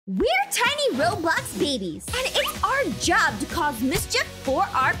We're tiny Roblox babies, and it's our job to cause mischief for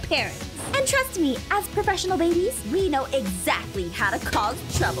our parents. And trust me, as professional babies, we know exactly how to cause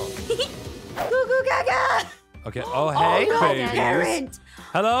trouble. Goo goo gaga! Okay. Oh, hey, no, babies. Parent!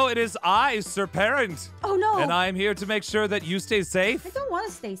 Hello, it is I, Sir Parent. Oh, no. And I'm here to make sure that you stay safe. I don't want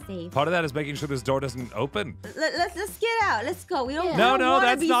to stay safe. Part of that is making sure this door doesn't open. Let's get out. Let's go. We don't. No, we don't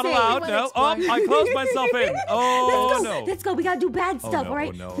that's be not safe. allowed. No. Oh, I closed myself in. Oh, Let's go. no. Let's go. We gotta do bad stuff, all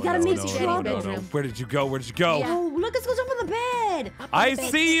right? We gotta make sure. No. Where did you go? Where did you go? Oh, look, let's go jump on the bed. I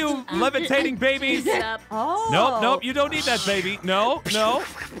see you, levitating babies. Oh. Nope. You don't need that, baby. No.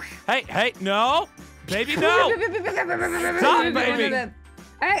 Hey, no. Baby, no. Stop, baby.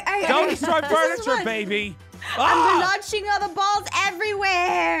 Don't destroy furniture, baby. I'm launching all the balls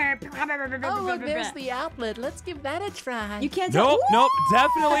everywhere. Oh, look, there's the outlet. Let's give that a try. You can't tell. Nope.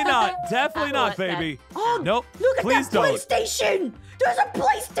 Definitely not. Definitely not, baby. Oh, nope. Look at Please that don't. PlayStation. There's a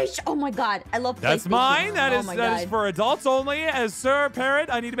PlayStation. Oh my God, I love PlayStation. That's mine. That is God. for adults only. As Sir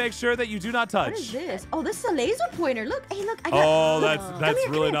Parent, I need to make sure that you do not touch. What is this? Oh, this is a laser pointer. Look, hey, look. I got. That's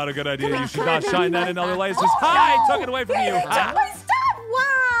really not a good idea. You should come not here, shine baby. that in other lasers. Oh, Hi, no. I took it away from you. They took my stuff.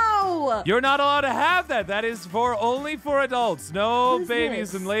 Wow. You're not allowed to have that. That is only for adults. No What is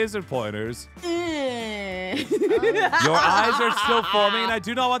babies this? and laser pointers. Your Your eyes are still forming, and I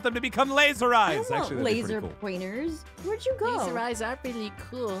do not want them to become laser eyes. I Actually, want that'd be laser pretty cool. pointers. Where'd you go? Laser eyes are really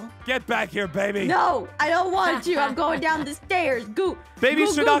cool. Get back here, baby. No, I don't want to. I'm going down the stairs. Go. Babies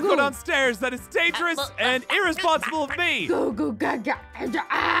go, should go, not go go downstairs. That is dangerous and irresponsible of me. Go, go, gaga.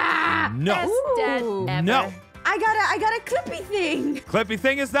 Ah! No. Best dad Ooh. ever. No. I got a clippy thing. Clippy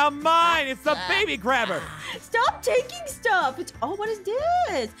thing is now mine. It's the baby grabber. Stop taking stuff. What is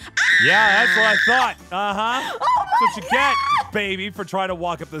this? Yeah, that's what I thought. Uh-huh. Oh That's what my you get, baby, for trying to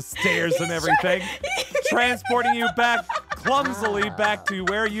walk up the stairs and everything. Transporting you back clumsily back to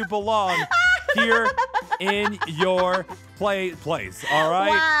where you belong here in your place. All right?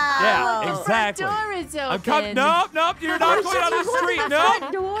 Wow. Yeah, Oh, exactly. The door is open. I'm coming. Nope. You're not going on the street. Front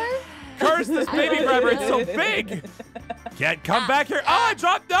Nope. door? Curse this baby grabber. It's so big. Can't come back here. Oh, I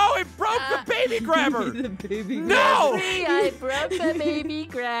dropped. No, it broke the baby grabber. The baby No. Free, I broke the baby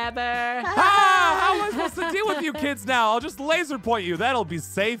grabber. How am I supposed to deal with you kids now? I'll just laser point you. That'll be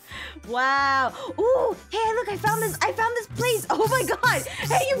safe. Wow. Ooh, hey, look, I found this place. Oh my God.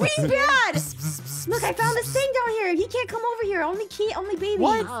 Hey, you're being bad. Look, I found this thing down here. He can't come over here. Only baby.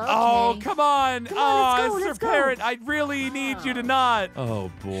 What? Oh, Oh, come on. Come on, let's go, Sir let's go. Parent, I really need you to not.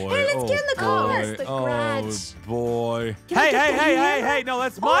 Oh, boy. Hey, let's get in the car. It's the garage. Oh, boy. Can I get the hammer? Hey. No,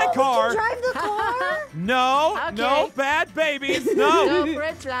 that's my car. We can drive the car? No, Okay. no, bad babies. No. Go for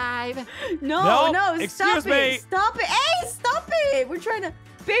a drive. No, No, stop excuse it. me. Stop it. Hey, stop it. We're trying to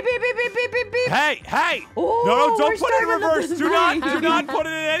beep. Hey. Oh, No, we're don't put it in starting on the reverse. Do not put it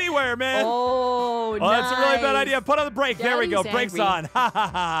in anywhere, man. Oh, Oh, that's a really bad nice. idea. Put on the brake. There we go. Daddy's Brakes angry. on.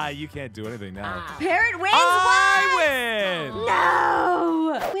 Ha. You can't do anything now. Parent wins. I What? win.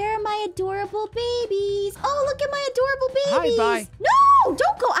 No! Where are my adorable babies? Oh, look at my adorable babies! bye. No!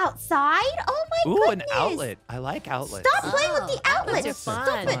 Don't go outside! Oh my Ooh, goodness! an outlet. I like outlets. Stop playing with the outlets! outlets are Stop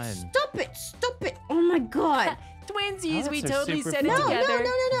fun. it! Stop it! Stop it! Oh my God! Twinsies, we Outlets are totally super said it No! fun. No! together.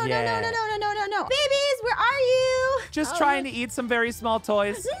 No! Babies, where are you? Just trying to eat some very small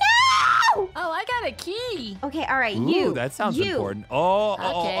toys. No! Oh, I got a key. Okay, all right, Ooh, you. that sounds you. important. Oh,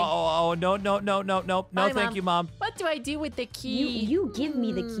 Okay. no, Bye, thank Mom. you, Mom. What do I do with the key? You give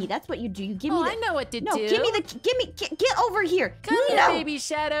me the key. That's what you do. You give Oh, me I the. know what to No, do. give me the. Get over here. Come no. here, baby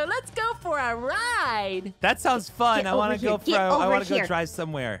Shadow. Let's go for a ride. That sounds fun. Get I want over to go here. Get I over want to go here. drive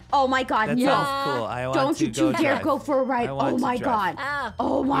somewhere. Oh my God! That no. sounds cool. I want Don't to you go dare drive. go for a ride. I want Oh to my drive. God.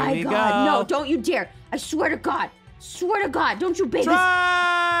 Oh. Oh my Here we God. go. No, don't you dare. I swear to God. Swear to God. Don't you babies.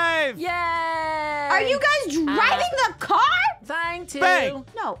 Drive! Yay! Are you guys driving the car? Trying to. Bang!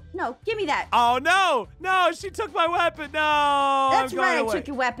 No. Give me that. Oh, no, she took my weapon. No, That's I'm going right. away. I took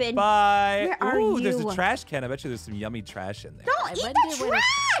your weapon. Bye. Where are Ooh, there's a you? trash can. I bet you there's some yummy trash in there. Don't I eat wonder the what trash.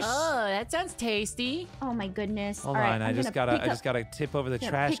 Oh, that sounds tasty. Oh my goodness. Hold All right, on, I I'm just gonna gotta tip over the pick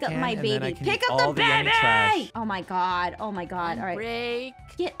up- trash pick up can, my and then I baby. can Pick eat up the all the yummy trash. baby. Oh my God. All right. Break.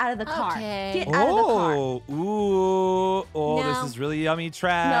 Get out of the car. Okay. Get out of the car. Oh, No. this is really yummy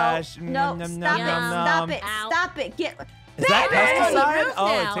trash. No, Nom, stop nom, it, nom, stop nom. it, Ow. stop it. Get. Is that Baby! pesticide? Roof Oh,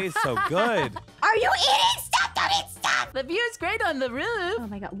 now. it tastes so good. Are you eating? Stop! Don't eat stuff! The view's great on the roof. Oh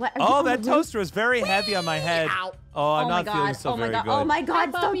my God! What? Are you Oh, on that the roof? toaster is very heavy on my head. Ow. Oh, I'm Oh not my feeling God! so Oh my very God! good. Oh my God!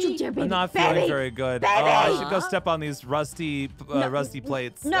 Hi, Don't you Bobby. dare, baby! I'm not baby. feeling very good. Baby. Oh, I should go step on these rusty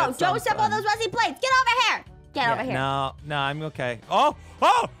plates. No, That don't sounds step on fun. those rusty plates. Get over here. Get over here. No, I'm okay. Oh,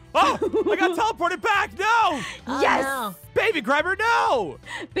 I got teleported back. No, Oh, Yes. no. Baby grabber, no!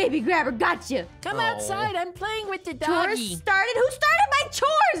 Baby grabber, gotcha. Come outside. I'm playing with the Chores doggy. started. Who started my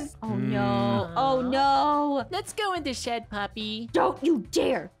chores? Oh no. Oh no. Let's go in the shed, puppy. Don't you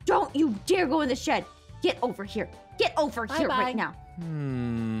dare. Don't you dare go in the shed. Get over here. Get over here Bye-bye. right now.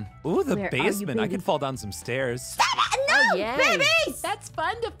 Ooh, the Where are you, basement. I baby? could fall down some stairs. Stop it! No, Oh, yay. babies! That's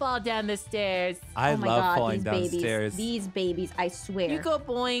fun to fall down the stairs. I oh my love God, falling these downstairs. babies. These babies, I swear. You go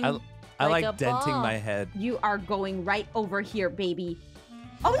boing. I like like a denting ball. my head. You are going right over here, baby.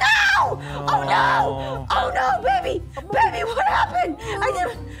 Oh no! Oh no! Oh no, baby! Baby, what happened? I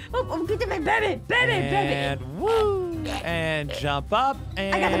didn't. Oh, get to me, baby! Baby! And woo! And jump up got the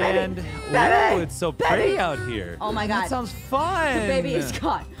baby. and Baby. ooh, it's so Baby. pretty out here. Oh my That God. sounds fun. The baby is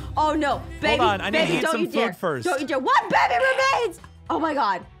gone. Oh no, baby! Hold on, I need to baby, eat don't some you dare. food first. Don't you dare! One baby remains. Oh my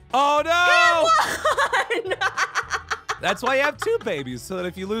God! Oh no! One. That's why you have two babies, so that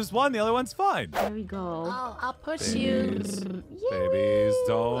if you lose one, the other one's fine. There we go. Oh, I'll push you. Babies,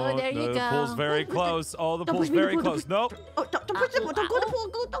 don't. Oh, there you the go. pool's very close. Oh, the Don't pool's push me, very don't close. push- Nope. Oh, don't push the pool. Don't go to the pool.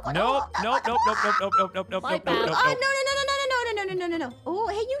 Don't go. Nope. Nope. Nope. Nope. Nope. Nope. Nope. Nope. Nope. Nope. Wipe Nope. out. Nope. Oh no. Oh,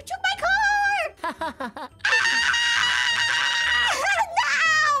 hey, you took my car.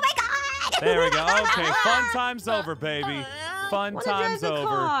 No, my God. There we go. Okay, fun time's over, baby. Fun Wanna drive time's the over.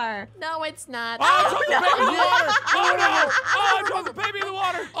 car. No, it's not. Oh, I dropped the baby in the water! Oh no! Oh, I dropped the baby in the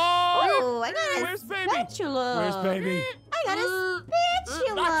water! Oh! Oh, I got a Where's baby? spatula. Where's baby? I got a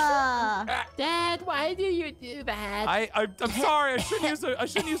spatula. Dad, why do you do that? I'm sorry. I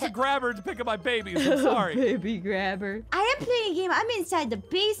shouldn't use a grabber to pick up my babies. I'm sorry. Baby grabber. I am playing a game. I'm inside the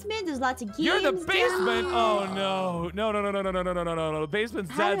basement. There's lots of games. You're the down basement. there. Oh no! No! No! No! No! No! No! No! No! No! No! The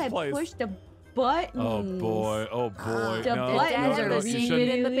basement's How Dad's did I place. push the buttons? Oh boy! Oh boy! The No! buttons no, are no, really you really,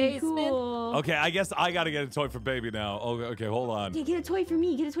 shouldn't. in the really basement. cool. Okay, I guess I gotta get a toy for baby now. Oh, okay, hold on. Okay, get a toy for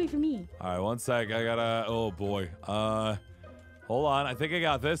me. Get a toy for me. All right, one sec. I gotta. Oh boy. Hold on. I think I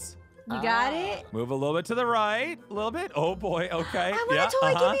got this. You got it? Move a little bit to the right. A little bit. Oh boy. Okay. I want yeah. a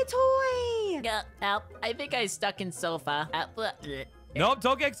toy. Give me a toy. Yeah, help. I think I stuck in sofa. Nope.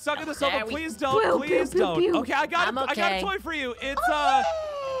 Don't get stuck in the sofa. There we- Please don't. Pew, Please pew, pew, don't. pew. Okay, I got I'm it. I got a okay. toy for you. It's Yay.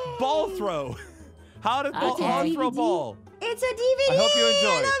 ball throw. How to Okay. throw a ball. It's a DVD. I hope you enjoy.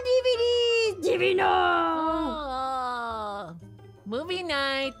 I love DVDs. DVD no. Oh, movie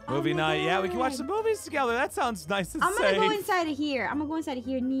night. Movie my night. Yeah, we can watch God. some movies together. That sounds nice and I'm safe. gonna go inside of here. I'm gonna go inside of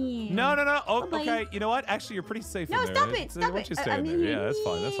here. No. Oh, Bye-bye. okay. You know what? Actually, you're pretty safe No, in there. stop it, It's- stop why it. don't you stay I in there? mean- Yeah, that's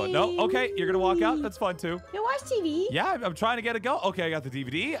fine. That's fine. No, okay. You're gonna walk out. That's fine too. No, watch TV. Yeah, I'm trying to get it go. Okay, I got the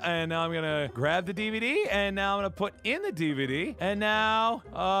DVD, and now I'm gonna grab the DVD, and now I'm gonna put in the DVD, and now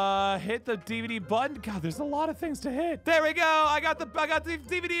hit the DVD button. God, there's a lot of things to hit. There we go. I got the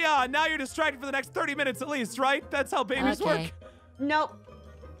DVD on. Now you're distracted for the next 30 minutes at least, right? That's how babies Okay. work. Nope.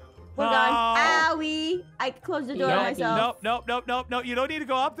 We're Oh. gone. Owie. I closed the door Nope, myself. Nope. You don't need to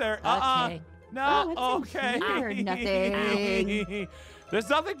go up there. Okay. No. Oh, what's in Okay. here? Nothing. There's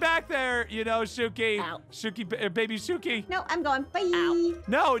nothing back there, you know, Shuki. Ow. Shuki, baby Shuki. No, I'm going. Bye. Ow.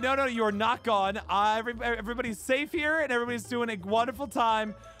 No, you are not gone. Everybody's safe here, and everybody's doing a wonderful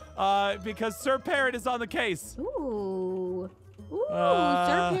time because Sir Parrot is on the case. Ooh. Uh,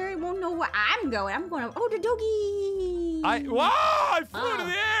 Sir Perry won't know where I'm going. I'm going. Oh, the doggy. Wow, I flew to Oh.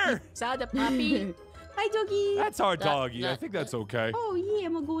 the air. Saw the puppy. Hi, doggy. That's our doggy. I think that's okay. Oh, yeah,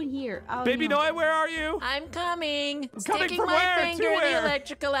 I'm gonna go in here. Oh, Baby no. Noe, where are you? I'm coming. Coming Sticking from my where? To finger in where? the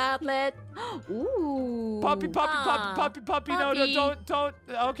electrical outlet. Ooh. Puppy. Puppy. No, don't.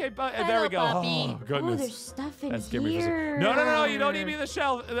 Okay, there we go. Hello, puppy. Oh, Oh, goodness. there's stuff in That's giving me here. No, you don't need me in the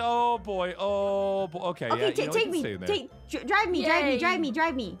shelf. Oh boy. Okay, Okay, yeah, you know, we take can me. stay in there.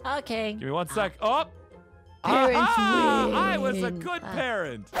 Drive me. Okay. Give me 1 sec. Oh. Parents win. I was a good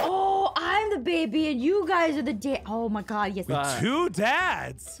parent. Oh, I'm the baby and you guys are the dad. Oh my God, yes. Two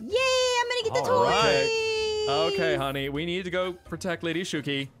dads. Yay, I'm gonna get the All toy. right. Okay, honey, we need to go protect Lady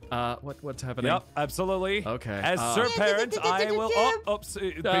Shuki. What's happening? Yep, absolutely. Okay, As Sir Parent, I will. Oops.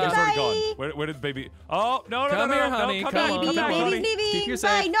 Baby's already gone. Where did the baby? Oh, no. Come here, honey. Come Come back, on, Baby, come back, come on. honey. baby's leaving. Keep you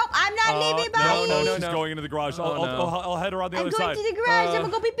Bye. safe. Nope, I'm not leaving. Bye. No, she's no. going into the garage. Oh, no. I'll head around the I'm other going side. to the garage. I'm gonna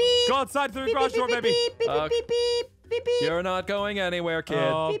go beep beep. Go outside through the Beep, garage beep, door, beep, baby. beep, beep, beep, beep, beep, beep, beep. You're not going anywhere, kid.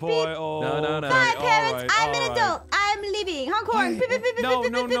 Oh Beep, boy. beep. Oh. No. Bye, All parents. right, I'm all an right. adult. I'm leaving. Honk. Beep, beep, beep, beep, No.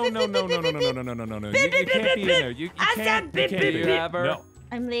 beep, beep, beep, beep, beep, beep, beep, beep. You can't be in there. You I can't. said You beep, can't beep, be You in there. have her? No.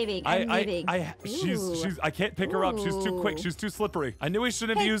 I'm leaving. I'm leaving. She's. I can't pick her up. She's too quick. Ooh. She's too slippery. I knew we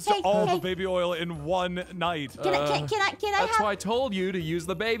shouldn't have Hey, used hey, all hey. the baby oil in one night. Can I That's have? why I told you to use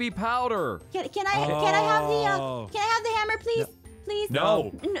the baby powder. Can I have the? Oh. Can I have the hammer, please? Please.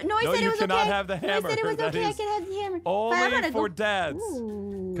 No. No, I No, said you it was cannot okay. have the No, hammer. I said it was That okay. I is can have the hammer. Only I'm gonna for go. dads.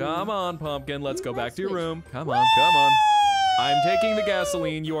 Ooh. Come on, Pumpkin. Let's go back to your Switch. room. Come on. I'm taking the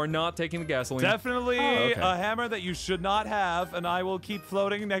gasoline. You are not taking the gasoline. Definitely Okay. a hammer that you should not have, and I will keep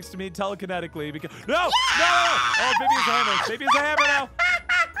floating next to me telekinetically because no! Oh, baby has a hammer. Baby has a hammer now.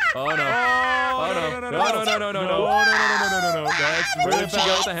 Oh no. Oh, no. Where did she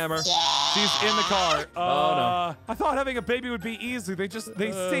go with the hammer? She's in the car. Oh, no. I thought having a baby would be easy. They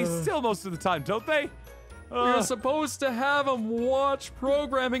stay still most of the time, don't they? We're supposed to have them watch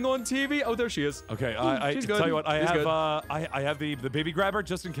programming on TV. Oh, there she is. Okay, I She's tell good. you what, I She's have good. I have the baby grabber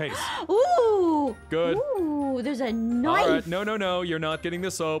just in case. Ooh. Good. Ooh, there's a knife. All right, no, you're not getting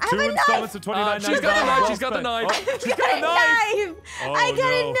the soap. I have 2 a knife. installments of $29.99. She's got the knife, she's got the Well knife. spent. Oh, she's I got a knife. Oh, I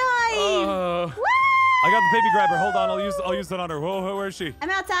got a no. knife. Woo! I got the baby grabber. Hold on, I'll use that on her. Whoa, where is she? I'm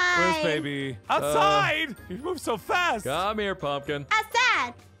outside. Where's baby? Outside! You move so fast. Come here, pumpkin.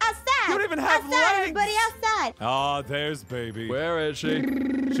 Outside. Outside. You don't even have outside, legs. everybody outside. Oh, there's baby. Where is she?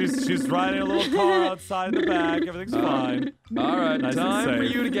 She's riding a little car outside in the back. Everything's fine. All right, Nice and time for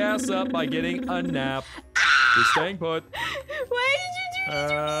safe. you to gas up by getting a nap. You're staying put. Why did you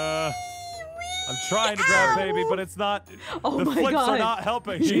do I'm trying to grab Ow. baby, but it's not. Oh the my flips God. are not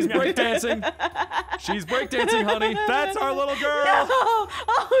helping. She's breakdancing. She's breakdancing, honey. That's our little girl. No!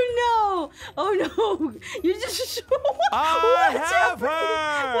 Oh no! Oh no! You just. I What's have happening?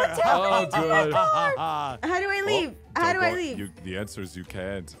 her. What's happening to my car? How do I leave? How do I leave? The answer is you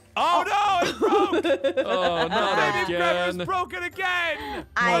can't. Oh no! It broke. Oh, not Baby grabber's again. broken again.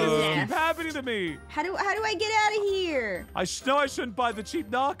 I Why does this left. keep happening to me? How do I get out of here? I know I shouldn't buy the cheap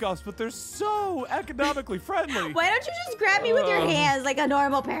knockoffs, but they're so economically friendly. Why don't you just grab me with your hands like a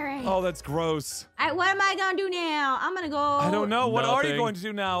normal parent? Oh, that's gross. What am I gonna do now? I'm gonna go. I don't know. What are you Nothing. going to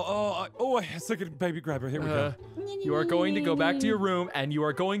do now? Let's look at baby grabber. Here we go. You are going to go back to your room, and you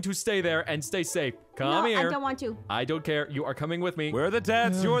are going to stay there and stay safe. Come no, here. I don't want to. I don't care. You are coming with me. We're the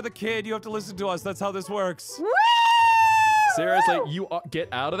dads. You're the kid. You have to listen to us. That's how this works. Woo! Seriously, you are, get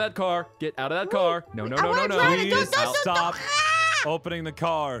out of that car. Get out of that car. No. I wanna drive it. Please Don't. stop Ah! opening the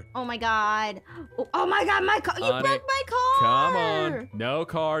car. Oh my god. Oh my god, my car. You Honey, broke my car. Come on. No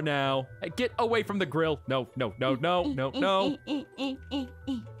car now. Hey, get away from the grill. No.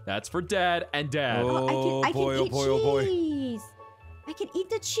 That's for Dad and Dad. Oh, I boy, can oh eat boy, oh boy. cheese. I can eat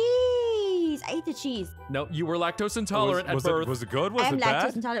the cheese. I ate the cheese. No, you were lactose intolerant at birth. Was it good? Was I am it lactose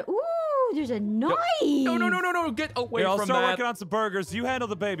bad? intolerant. Ooh, there's a knife. No. Get away Here, I'll from start that. working on some burgers. You handle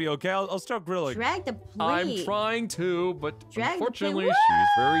the baby, okay? I'll start grilling. Drag the plate. I'm trying to, but Drag the plate. unfortunately, Woo! she's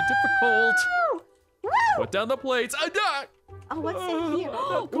very difficult. Woo! Put down the plates. Oh, what's in here?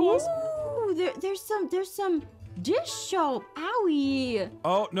 that goes. Ooh, there's some dish soap. Owie.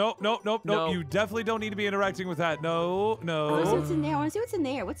 Oh, no. No. You definitely don't need to be interacting with that. No. I want to see what's in there. I want to see what's in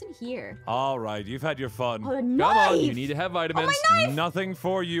there. What's in here? All right, you've had your fun. Oh, a Come knife. on, you need to have vitamins. my knife. Nothing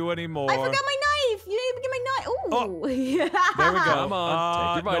for you anymore. I forgot my knife. You didn't even get my knife. Ooh. There we go. Come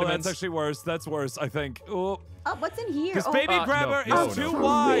on, take your No, vitamins. that's actually worse. That's worse, I think. Oh, Oh, what's in here? this Oh. baby grabber no, is no. too For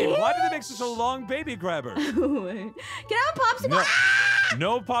wide. real? Why did they make such a long baby grabber? Can I have a popsicle? No. Ah!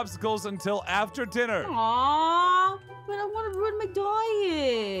 No popsicles until after dinner. Aww, but I want to ruin my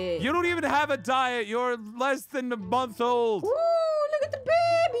diet. You don't even have a diet. You're less than a month old. Ooh, look at the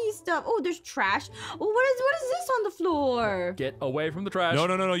baby stuff. Oh, there's trash. Oh, what is this on the floor? Get away from the trash.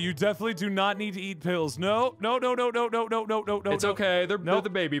 No. You definitely do not need to eat pills. No. It's okay. They're Nope. the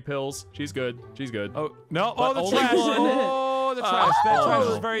baby pills. She's good. Oh, no. But Oh, the only trash. one. Oh, the trash. That trash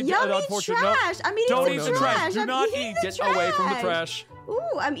is very Yummy unfortunate. trash. I'm eating Don't the eat the trash. trash. Do I'm not eating eat. the Get away from the trash.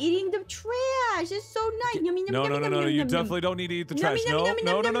 Ooh, I'm eating the trash. It's so nice. Yummy, No. yummy, yummy, You yummy, definitely don't need to eat the yummy, trash. yummy, No. yummy,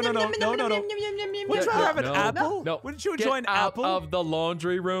 yummy, yummy, yummy, yummy, No. yummy, yummy, yummy, Would you yummy. rather have an No. apple? No. Wouldn't you Get enjoy an out apple? of the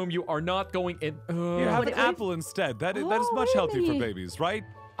laundry room. You are not going in. You have an What- apple instead. That is much wait a healthier for minute. babies, right?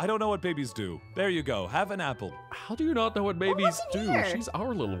 I don't know what babies do. There you go. Have an apple. How do you not know what babies what's in do? here? She's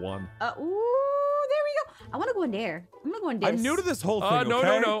our little one. Ooh, there we go. I want to go in there. I'm gonna go in this. I'm new to this whole thing, No.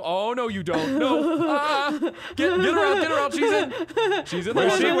 okay? Oh, no, you don't. No. Get her out. She's in the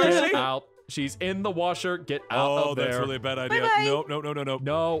Where's she? washer. Where's Get she? out. She's in the washer. Get out Oh, of there. that's really a bad idea. Bye-bye. No.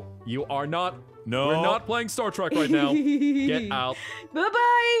 No, you are not. No. We're not playing Star Trek right now. Get out.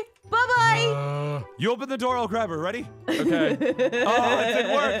 Bye-bye. Bye-bye. You open the door, I'll grab her. Ready? Okay. Oh, it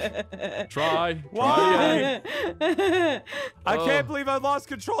didn't work. Try. Why? I Oh. can't believe I lost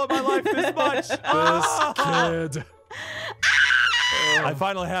control of my life this much. This Ah! kid. I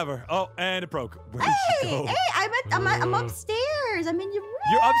finally have her. Oh, and it broke. Where did she go? Hey, I'm upstairs. I'm in your room.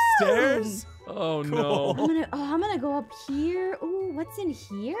 You're upstairs? Oh Cool. no. I'm gonna go up here. Ooh, what's in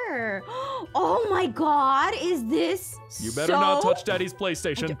here? Oh my God, is this You better not soap? touch Daddy's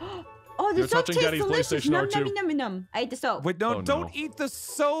PlayStation. Oh, the You're soap touching tastes Daddy's delicious. PlayStation, Num, aren't you? num, num, num. I ate the soap. Wait, no, Oh, don't no. eat the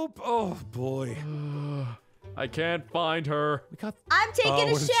soap. Oh, boy. I can't find her. I'm taking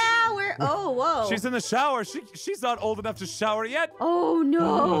a shower. Oh, whoa. She's in the shower. She's not old enough to shower yet. Oh, no.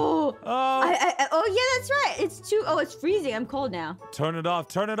 Oh. Oh, yeah, that's right. It's too. Oh, it's freezing. I'm cold now. Turn it off.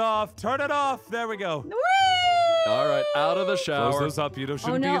 Turn it off. Turn it off. There we go. Whee! All right, out of the shower. Close those up. You shouldn't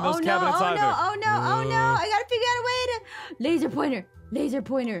Oh, be no. in those Oh, no. cabinets Oh, either. no. Oh, no. Oh, no. I got to figure out a way to. Laser pointer. Laser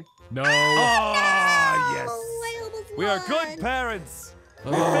pointer. No. Oh, yes. Oh, I almost We are won. good parents.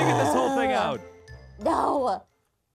 We figured this whole thing out. No.